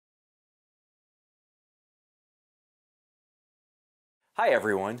Hi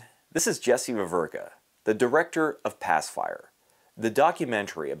everyone, this is Jesse Vaverka, the director of Passfire, the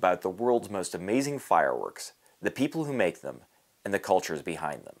documentary about the world's most amazing fireworks, the people who make them, and the cultures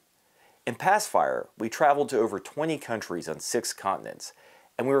behind them. In Passfire, we traveled to over 20 countries on 6 continents,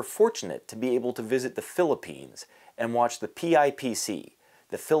 and we were fortunate to be able to visit the Philippines and watch the PIPC,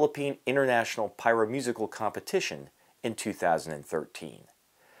 the Philippine International Pyromusical Competition, in 2013.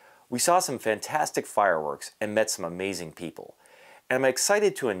 We saw some fantastic fireworks and met some amazing people. And I'm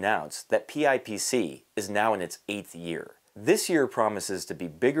excited to announce that PIPC is now in its 8th year. This year promises to be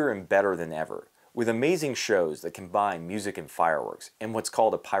bigger and better than ever, with amazing shows that combine music and fireworks in what's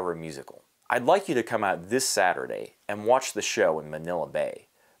called a Pyromusical. I'd like you to come out this Saturday and watch the show in Manila Bay.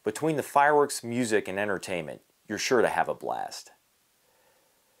 Between the fireworks, music, and entertainment, you're sure to have a blast.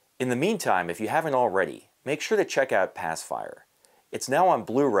 In the meantime, if you haven't already, make sure to check out Passfire. It's now on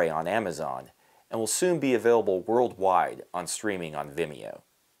Blu-ray on Amazon, and will soon be available worldwide on streaming on Vimeo.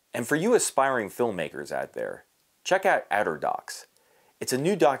 And for you aspiring filmmakers out there, check out Outer Docs. It's a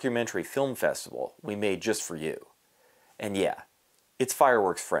new documentary film festival we made just for you. And yeah, it's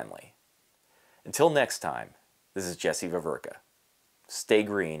fireworks friendly. Until next time, this is Jesse Vaverka. Stay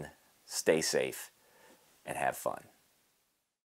green, stay safe, and have fun.